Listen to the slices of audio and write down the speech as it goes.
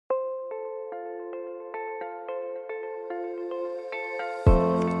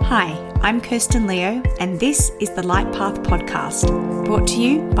Hi, I'm Kirsten Leo, and this is the Light Path Podcast, brought to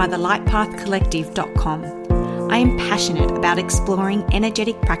you by the lightpathcollective.com. I am passionate about exploring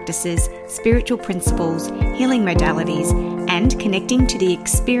energetic practices, spiritual principles, healing modalities, and connecting to the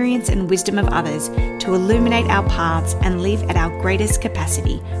experience and wisdom of others to illuminate our paths and live at our greatest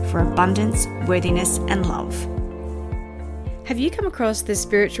capacity for abundance, worthiness, and love. Have you come across the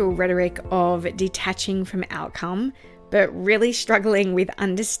spiritual rhetoric of detaching from outcome, but really struggling with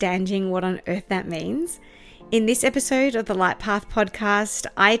understanding what on earth that means? In this episode of the Light Path Podcast,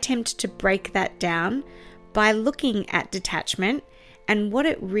 I attempt to break that down by looking at detachment and what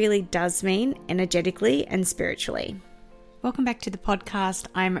it really does mean energetically and spiritually. Welcome back to the podcast.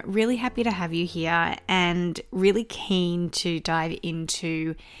 I'm really happy to have you here and really keen to dive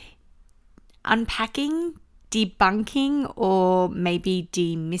into unpacking, debunking, or maybe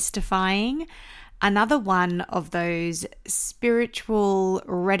demystifying another one of those spiritual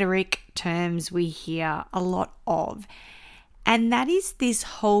rhetoric terms we hear a lot of. And that is this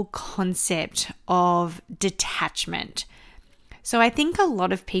whole concept of detachment. So I think a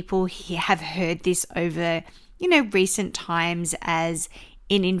lot of people have heard this over, recent times as,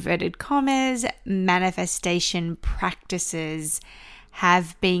 in inverted commas, manifestation practices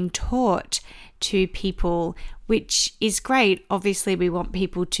have been taught to people, which is great. Obviously, we want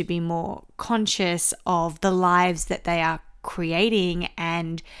people to be more conscious of the lives that they are creating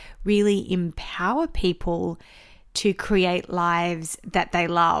and really empower people to create lives that they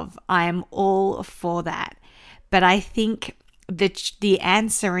love. I am all for that. But I think the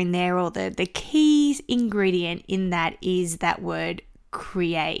answer in there, or the key ingredient in that, is that word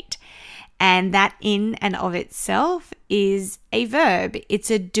create. And that in and of itself is a verb.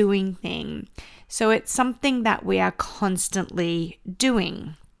 It's a doing thing. So it's something that we are constantly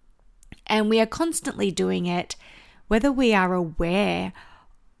doing. And we are constantly doing it whether we are aware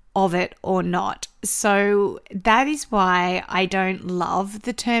of it or not. So that is why I don't love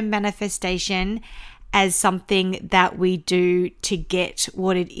the term manifestation as something that we do to get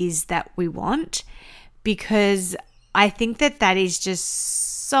what it is that we want, because I think that is just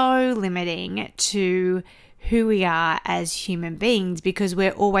so limiting to who we are as human beings, because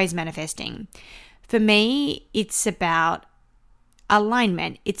we're always manifesting. For me, it's about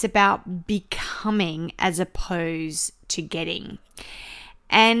alignment. It's about becoming as opposed to getting.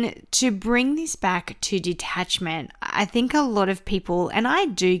 And to bring this back to detachment, I think a lot of people, and I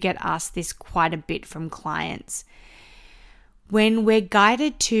do get asked this quite a bit from clients, when we're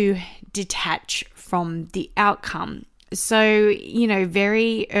guided to detach from the outcome. So,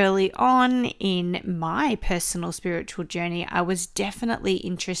 very early on in my personal spiritual journey, I was definitely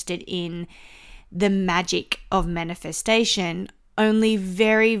interested in the magic of manifestation, only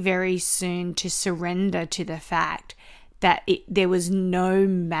very, very soon to surrender to the fact that there was no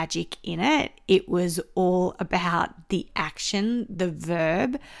magic in it. It was all about the action, the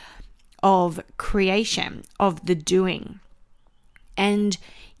verb of creation, of the doing. And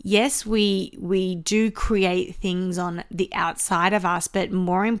yes, we do create things on the outside of us, but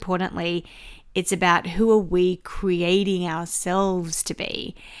more importantly, it's about who are we creating ourselves to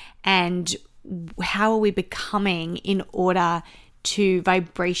be, and how are we becoming in order to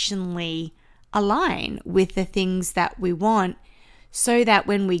vibrationally align with the things that we want, so that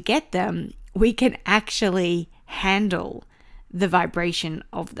when we get them, we can actually handle the vibration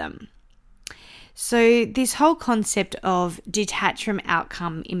of them. So this whole concept of detach from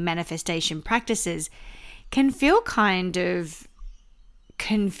outcome in manifestation practices can feel kind of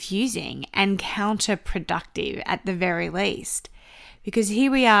confusing and counterproductive at the very least, because here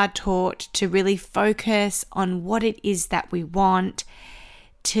we are taught to really focus on what it is that we want,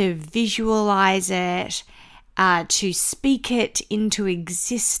 to visualize it, to speak it into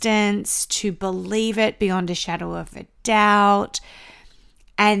existence, to believe it beyond a shadow of a doubt,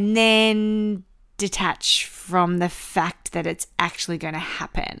 and then detach from the fact that it's actually going to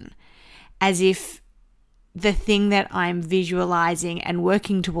happen, as if the thing that I'm visualizing and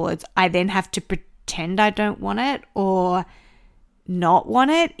working towards, I then have to pretend I don't want it or not want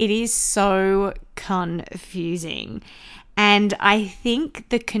it. It is so confusing. And I think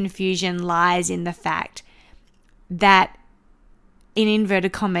the confusion lies in the fact that, in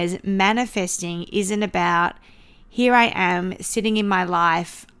inverted commas, manifesting isn't about, here I am sitting in my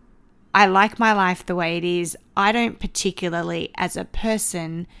life, I like my life the way it is, I don't particularly as a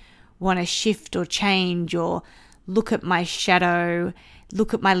person want to shift or change or look at my shadow,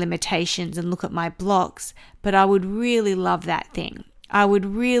 look at my limitations and look at my blocks, but I would really love that thing. I would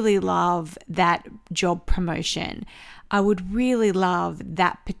really love that job promotion. I would really love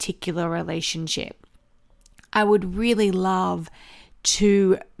that particular relationship. I would really love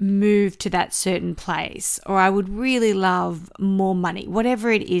to move to that certain place, or I would really love more money,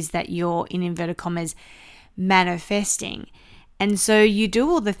 whatever it is that you're, in inverted commas, manifesting. And so you do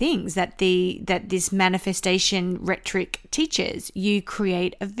all the things that this manifestation rhetoric teaches. You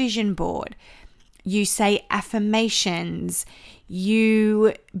create a vision board. You say affirmations.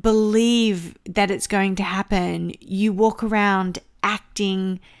 You believe that it's going to happen. You walk around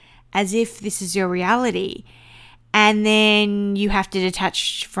acting as if this is your reality. And then you have to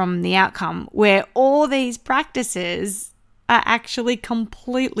detach from the outcome, where all these practices are actually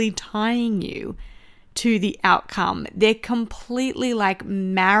completely tying you to the outcome. They're completely like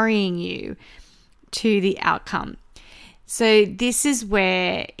marrying you to the outcome. So this is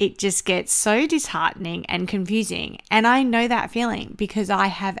where it just gets so disheartening and confusing. And I know that feeling because I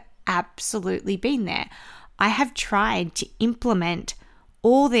have absolutely been there. I have tried to implement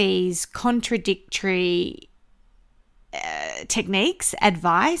all these contradictory techniques,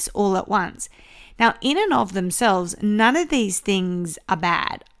 advice all at once. Now, in and of themselves, none of these things are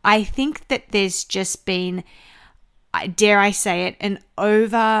bad. I think that there's just been, dare I say it, an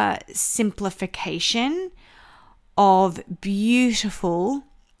oversimplification of beautiful,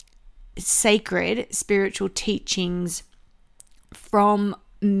 sacred spiritual teachings from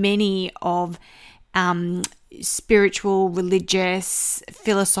many of spiritual, religious,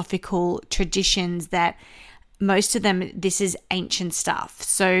 philosophical traditions that most of them, this is ancient stuff.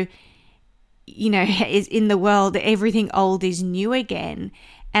 So, is in the world, everything old is new again.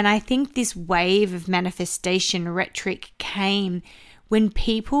 And I think this wave of manifestation rhetoric came when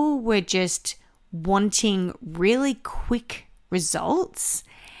people were just wanting really quick results,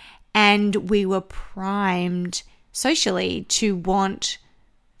 and we were primed socially to want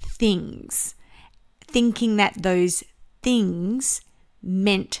things, thinking that those things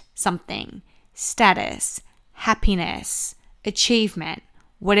meant something: status, happiness, achievement,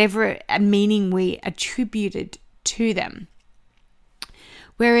 whatever meaning we attributed to them.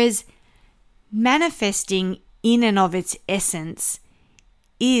 Whereas manifesting in and of its essence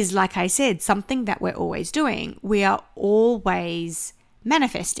is, like I said, something that we're always doing. We are always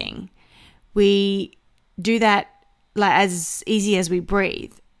manifesting. We do that like as easy as we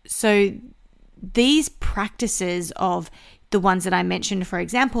breathe. So these practices of the ones that I mentioned, for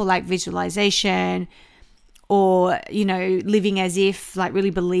example, like visualization, or, living as if, like really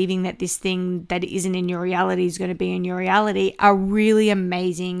believing that this thing that isn't in your reality is going to be in your reality, are really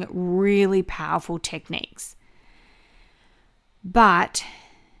amazing, really powerful techniques. But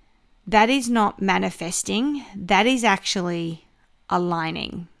that is not manifesting. That is actually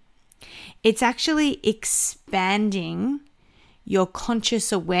aligning. It's actually expanding your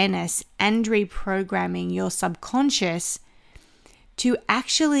conscious awareness and reprogramming your subconscious to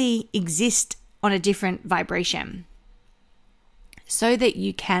actually exist on a different vibration so that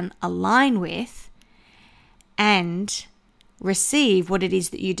you can align with and receive what it is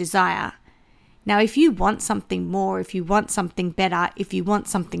that you desire. Now, if you want something more, if you want something better, if you want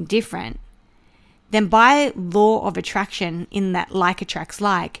something different, then by law of attraction, in that like attracts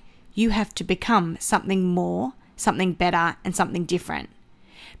like, you have to become something more, something better, and something different.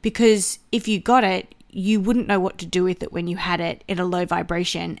 Because if you got it, you wouldn't know what to do with it when you had it in a low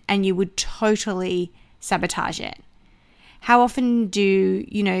vibration, and you would totally sabotage it. How often do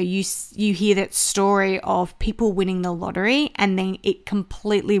you hear that story of people winning the lottery and then it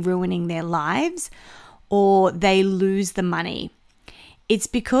completely ruining their lives, or they lose the money? It's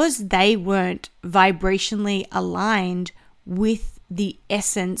because they weren't vibrationally aligned with the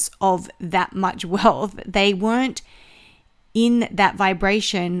essence of that much wealth. They weren't in that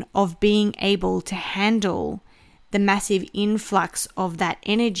vibration of being able to handle the massive influx of that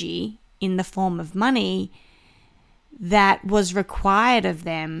energy in the form of money that was required of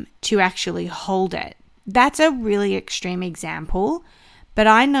them to actually hold it. That's a really extreme example, but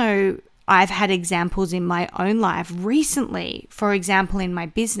I know I've had examples in my own life recently. For example, in my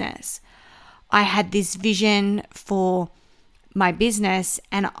business, I had this vision for my business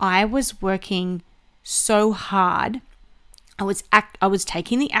and I was working so hard. I was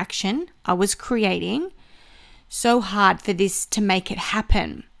taking the action, I was creating so hard for this to make it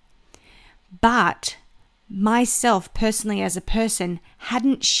happen. But myself personally as a person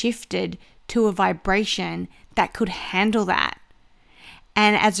hadn't shifted to a vibration that could handle that.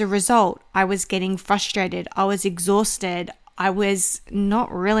 And as a result, I was getting frustrated, I was exhausted, I was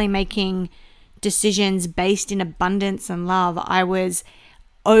not really making decisions based in abundance and love. I was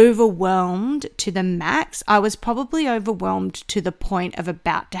overwhelmed to the max. I was probably overwhelmed to the point of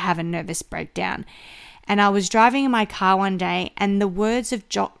about to have a nervous breakdown. And I was driving in my car one day, and the words of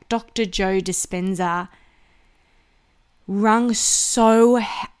Dr. Joe Dispenza rung so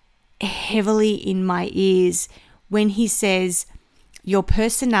heavily in my ears when he says, your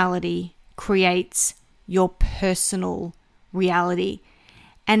personality creates your personal reality.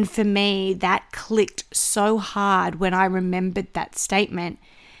 And for me, that clicked so hard when I remembered that statement.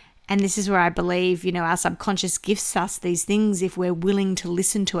 And this is where I believe, our subconscious gifts us these things if we're willing to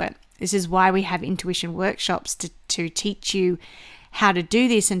listen to it. This is why we have intuition workshops to teach you how to do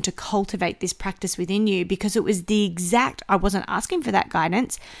this and to cultivate this practice within you, because it was I wasn't asking for that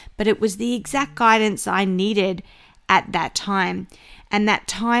guidance, but it was the exact guidance I needed at that time. And that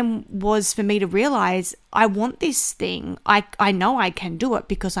time was for me to realize I want this thing. I know I can do it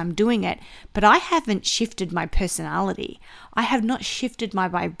because I'm doing it, but I haven't shifted my personality. I have not shifted my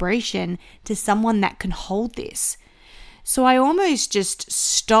vibration to someone that can hold this. So I almost just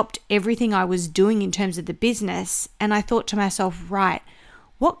stopped everything I was doing in terms of the business, and I thought to myself, right,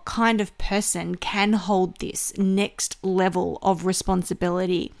 what kind of person can hold this next level of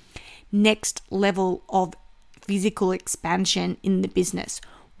responsibility, next level of physical expansion in the business?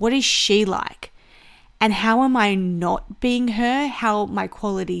 What is she like? And how am I not being her? How my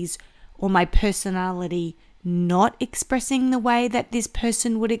qualities or my personality not expressing the way that this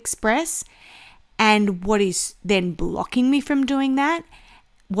person would express? And what is then blocking me from doing that?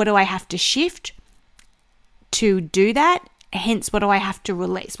 What do I have to shift to do that? Hence, what do I have to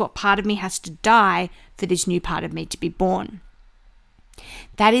release? What part of me has to die for this new part of me to be born?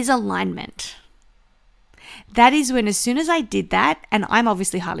 That is alignment. That is when, as soon as I did that, and I'm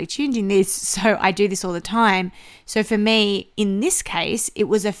obviously highly tuned in this, so I do this all the time. So for me, in this case, it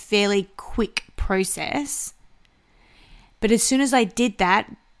was a fairly quick process. But as soon as I did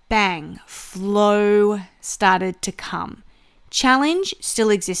that, bang, flow started to come. Challenge still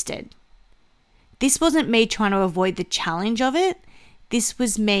existed. This wasn't me trying to avoid the challenge of it. This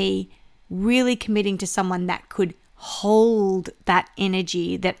was me really committing to someone that could hold that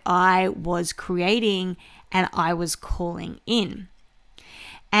energy that I was creating and I was calling in.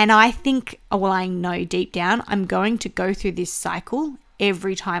 And I think, I know deep down, I'm going to go through this cycle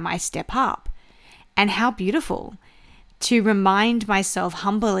every time I step up. And how beautiful to remind myself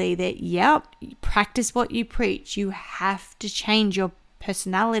humbly that, practice what you preach. You have to change your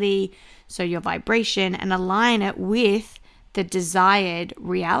personality, so your vibration, and align it with the desired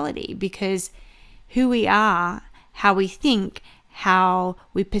reality, because who we are, how we think, how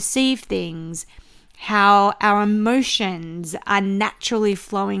we perceive things, how our emotions are naturally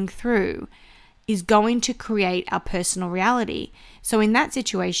flowing through is going to create our personal reality. So in that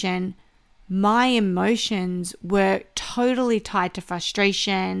situation, my emotions were totally tied to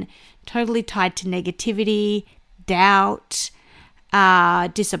frustration, totally tied to negativity, doubt,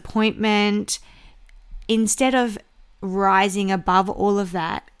 disappointment. Instead of rising above all of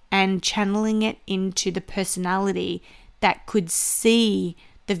that and channeling it into the personality that could see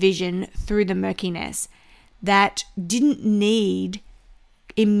the vision through the murkiness, that didn't need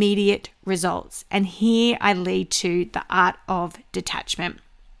immediate results. And here I lead to the art of detachment.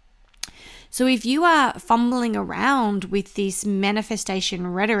 So if you are fumbling around with this manifestation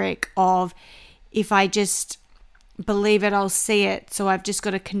rhetoric of, if I just believe it, I'll see it, so I've just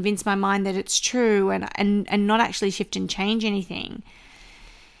got to convince my mind that it's true and not actually shift and change anything,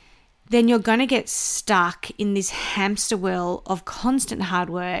 then you're going to get stuck in this hamster wheel of constant hard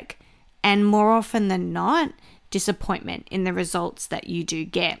work and, more often than not, disappointment in the results that you do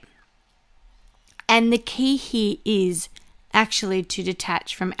get. And the key here is actually to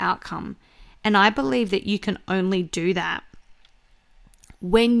detach from outcome. And I believe that you can only do that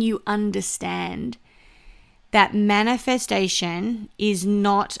when you understand that manifestation is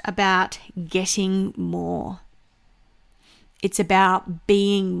not about getting more. It's about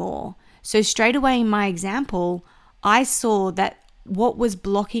being more. So straight away in my example, I saw that what was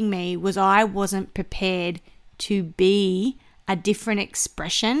blocking me was I wasn't prepared to be a different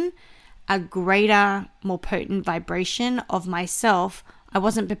expression, a greater, more potent vibration of myself. I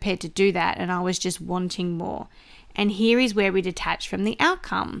wasn't prepared to do that, and I was just wanting more. And here is where we detach from the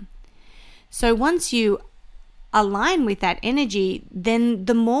outcome. So once you align with that energy, then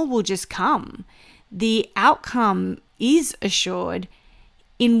the more will just come. The outcome is assured.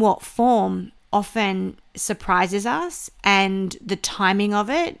 In what form often surprises us, and the timing of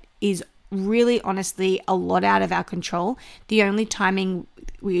it is really, honestly, a lot out of our control. The only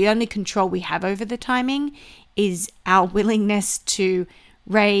control we have over the timing is our willingness to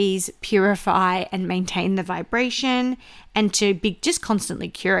raise, purify, and maintain the vibration, and to be just constantly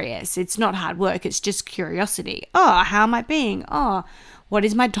curious. It's not hard work, it's just curiosity. Oh, how am I being? Oh, What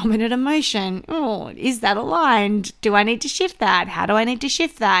is my dominant emotion? Oh, is that aligned? Do I need to shift that? How do I need to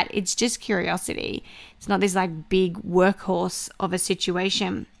shift that? It's just curiosity. It's not this like big workhorse of a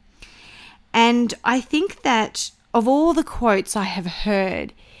situation. And I think that of all the quotes I have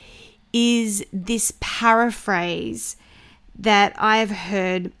heard is this paraphrase that I've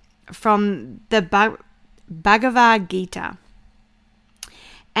heard from the Bhagavad Gita.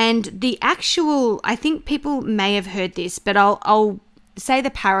 And the actual, I think people may have heard this, but I'll say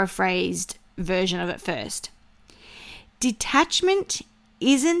the paraphrased version of it first. Detachment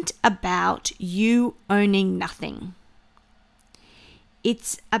isn't about you owning nothing.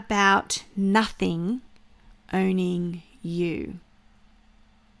 It's about nothing owning you.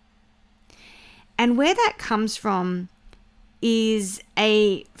 And where that comes from is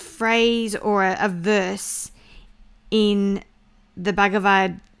a phrase or a verse in the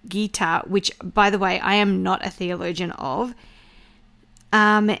Bhagavad Gita, which, by the way, I am not a theologian of.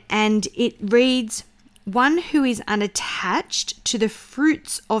 And it reads, "One who is unattached to the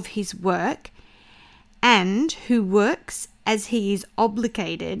fruits of his work and who works as he is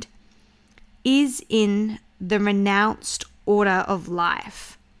obligated is in the renounced order of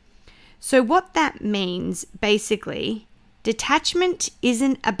life." So what that means, basically, detachment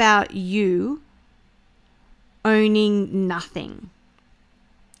isn't about you owning nothing.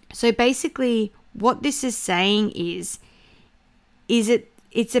 So basically what this is saying is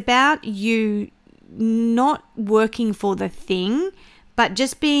it's about you not working for the thing, but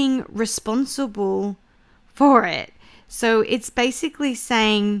just being responsible for it. So it's basically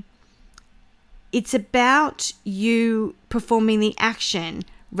saying it's about you performing the action,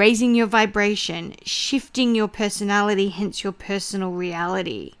 raising your vibration, shifting your personality, hence your personal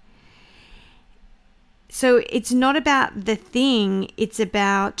reality. So it's not about the thing, it's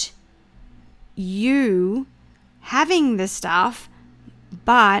about you having the stuff,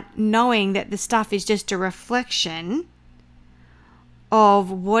 but knowing that the stuff is just a reflection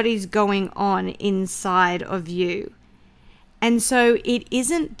of what is going on inside of you. And so it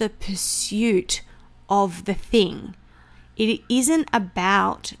isn't the pursuit of the thing. It isn't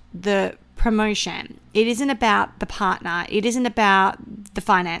about the promotion. It isn't about the partner. It isn't about the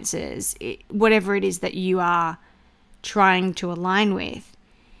finances, whatever it is that you are trying to align with.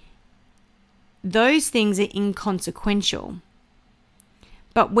 Those things are inconsequential.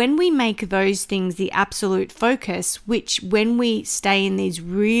 But when we make those things the absolute focus, which when we stay in these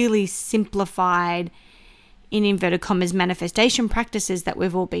really simplified, in inverted commas, manifestation practices that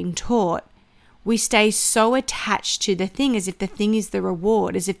we've all been taught, we stay so attached to the thing as if the thing is the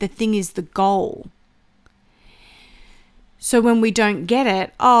reward, as if the thing is the goal. So when we don't get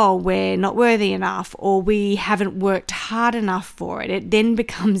it, we're not worthy enough, or we haven't worked hard enough for it. It then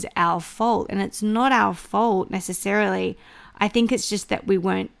becomes our fault. And it's not our fault necessarily. I think it's just that we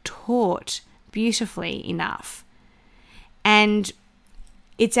weren't taught beautifully enough. And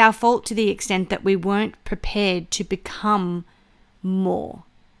it's our fault to the extent that we weren't prepared to become more.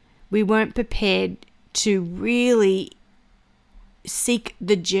 We weren't prepared to really seek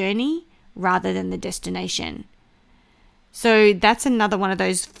the journey rather than the destination. So that's another one of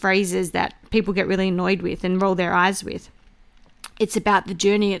those phrases that people get really annoyed with and roll their eyes with. It's about the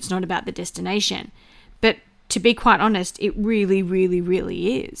journey, it's not about the destination. But to be quite honest, it really, really,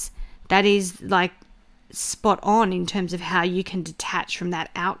 really is. That is like spot on in terms of how you can detach from that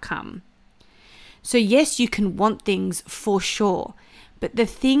outcome. So yes, you can want things for sure, but the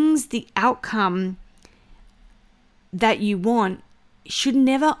things, the outcome that you want should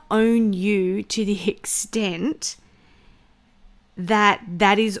never own you to the extent that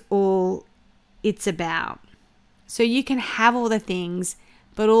that is all it's about. So you can have all the things,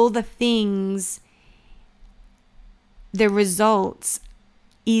 but all the things, the results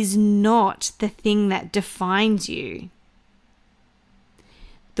is not the thing that defines you.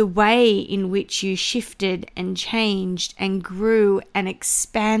 The way in which you shifted and changed and grew and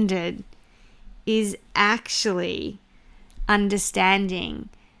expanded is actually understanding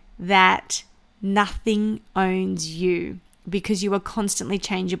that nothing owns you, because you are constantly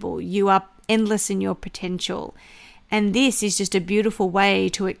changeable. You are endless in your potential. And this is just a beautiful way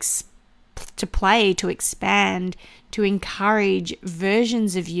to play, to expand, to encourage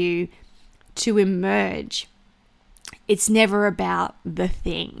versions of you to emerge. It's never about the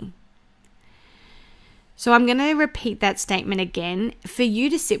thing. So I'm going to repeat that statement again for you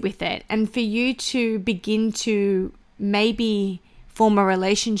to sit with it and for you to begin to maybe form a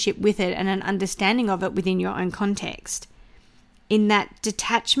relationship with it and an understanding of it within your own context. In that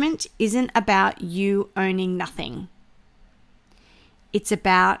detachment isn't about you owning nothing. It's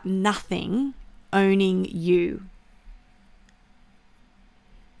about nothing owning you.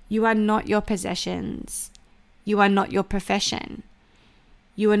 You are not your possessions. You are not your profession.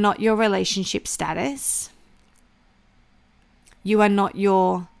 You are not your relationship status. You are not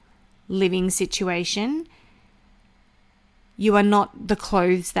your living situation. You are not the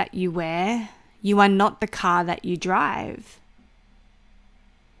clothes that you wear. You are not the car that you drive.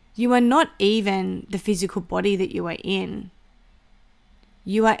 You are not even the physical body that you are in.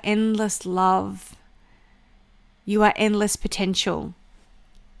 You are endless love. You are endless potential.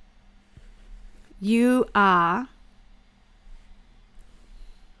 You are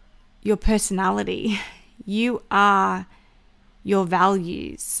your personality. You are your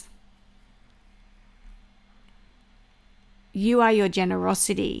values. You are your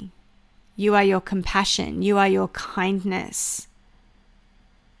generosity. You are your compassion. You are your kindness.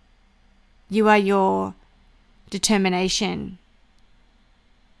 You are your determination.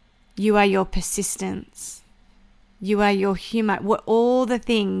 You are your persistence. You are your humor. What all the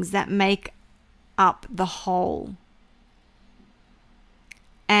things that make up the whole.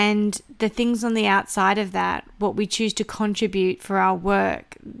 And the things on the outside of that, what we choose to contribute for our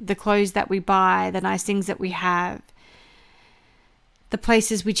work, the clothes that we buy, the nice things that we have, the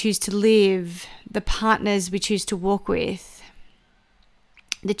places we choose to live, the partners we choose to walk with,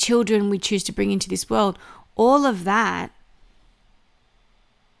 the children we choose to bring into this world, all of that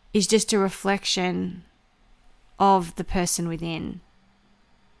is just a reflection of the person within.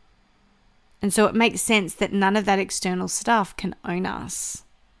 And so it makes sense that none of that external stuff can own us.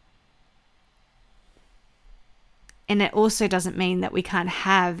 And it also doesn't mean that we can't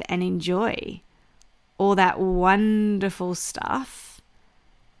have and enjoy all that wonderful stuff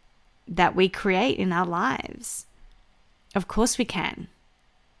that we create in our lives. Of course we can.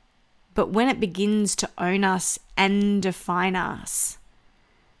 But when it begins to own us and define us,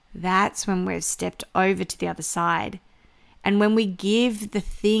 that's when we've stepped over to the other side. And when we give the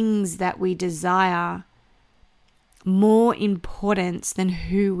things that we desire more importance than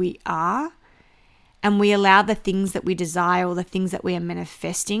who we are, and we allow the things that we desire or the things that we are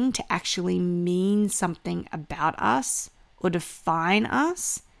manifesting to actually mean something about us or define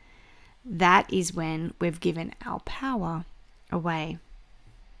us, that is when we've given our power away.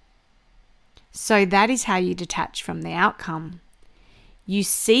 So that is how you detach from the outcome. You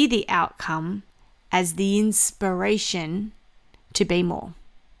see the outcome as the inspiration to be more.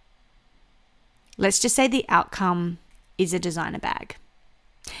 Let's just say the outcome is a designer bag.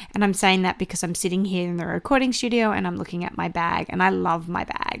 And I'm saying that because I'm sitting here in the recording studio and I'm looking at my bag and I love my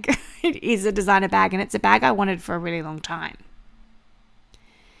bag. It is a designer bag and it's a bag I wanted for a really long time.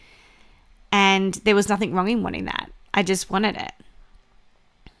 And there was nothing wrong in wanting that. I just wanted it.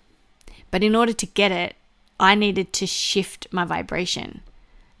 But in order to get it, I needed to shift my vibration.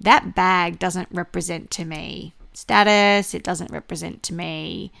 That bag doesn't represent to me status. It doesn't represent to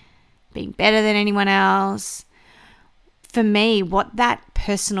me being better than anyone else. For me, what that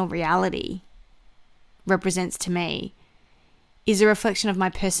personal reality represents to me is a reflection of my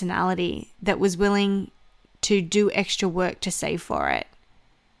personality that was willing to do extra work to save for it.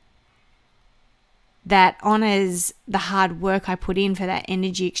 That honors the hard work I put in for that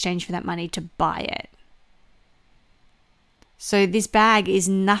energy exchange for that money to buy it. So this bag is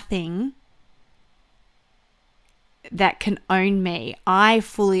nothing that can own me. I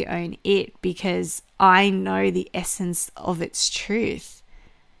fully own it because I know the essence of its truth.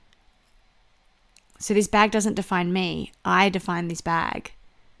 So this bag doesn't define me. I define this bag.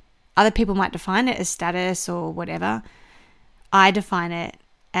 Other people might define it as status or whatever. I define it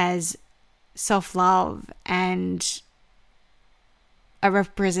as self-love and a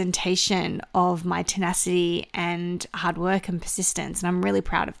representation of my tenacity and hard work and persistence. And I'm really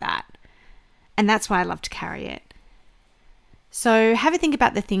proud of that. And that's why I love to carry it. So have a think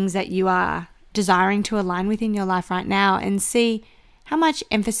about the things that you are desiring to align with in your life right now and see how much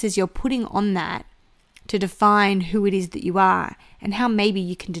emphasis you're putting on that to define who it is that you are and how maybe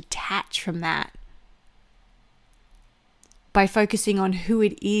you can detach from that by focusing on who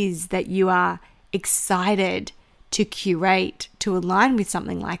it is that you are excited to curate, to align with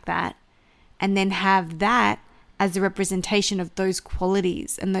something like that, and then have that as a representation of those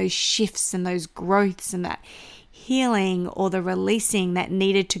qualities and those shifts and those growths and that healing or the releasing that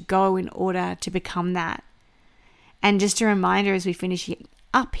needed to go in order to become that. And just a reminder as we finish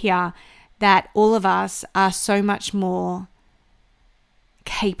up here that all of us are so much more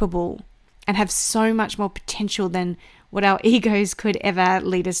capable and have so much more potential than what our egos could ever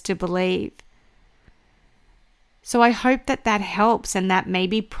lead us to believe. So I hope that that helps and that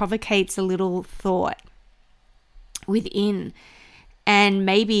maybe provocates a little thought within and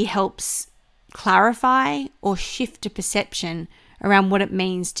maybe helps clarify or shift a perception around what it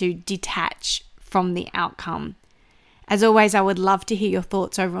means to detach from the outcome. As always, I would love to hear your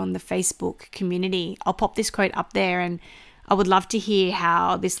thoughts over on the Facebook community. I'll pop this quote up there, and I would love to hear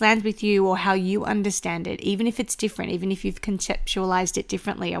how this lands with you or how you understand it, even if it's different, even if you've conceptualized it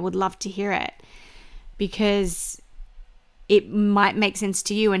differently. I would love to hear it, because it might make sense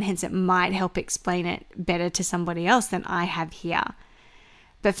to you, and hence it might help explain it better to somebody else than I have here.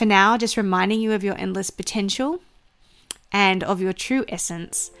 But for now, just reminding you of your endless potential and of your true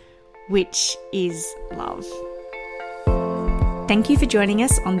essence, which is love. Thank you for joining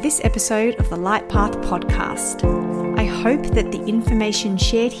us on this episode of the Light Path podcast. I hope that the information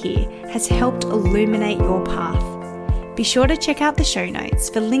shared here has helped illuminate your path. Be sure to check out the show notes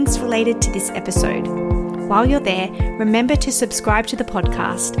for links related to this episode. While you're there, remember to subscribe to the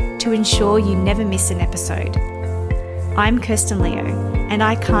podcast to ensure you never miss an episode. I'm Kirsten Leo, and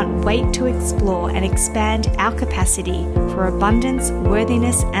I can't wait to explore and expand our capacity for abundance,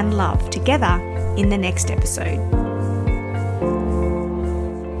 worthiness, and love together in the next episode.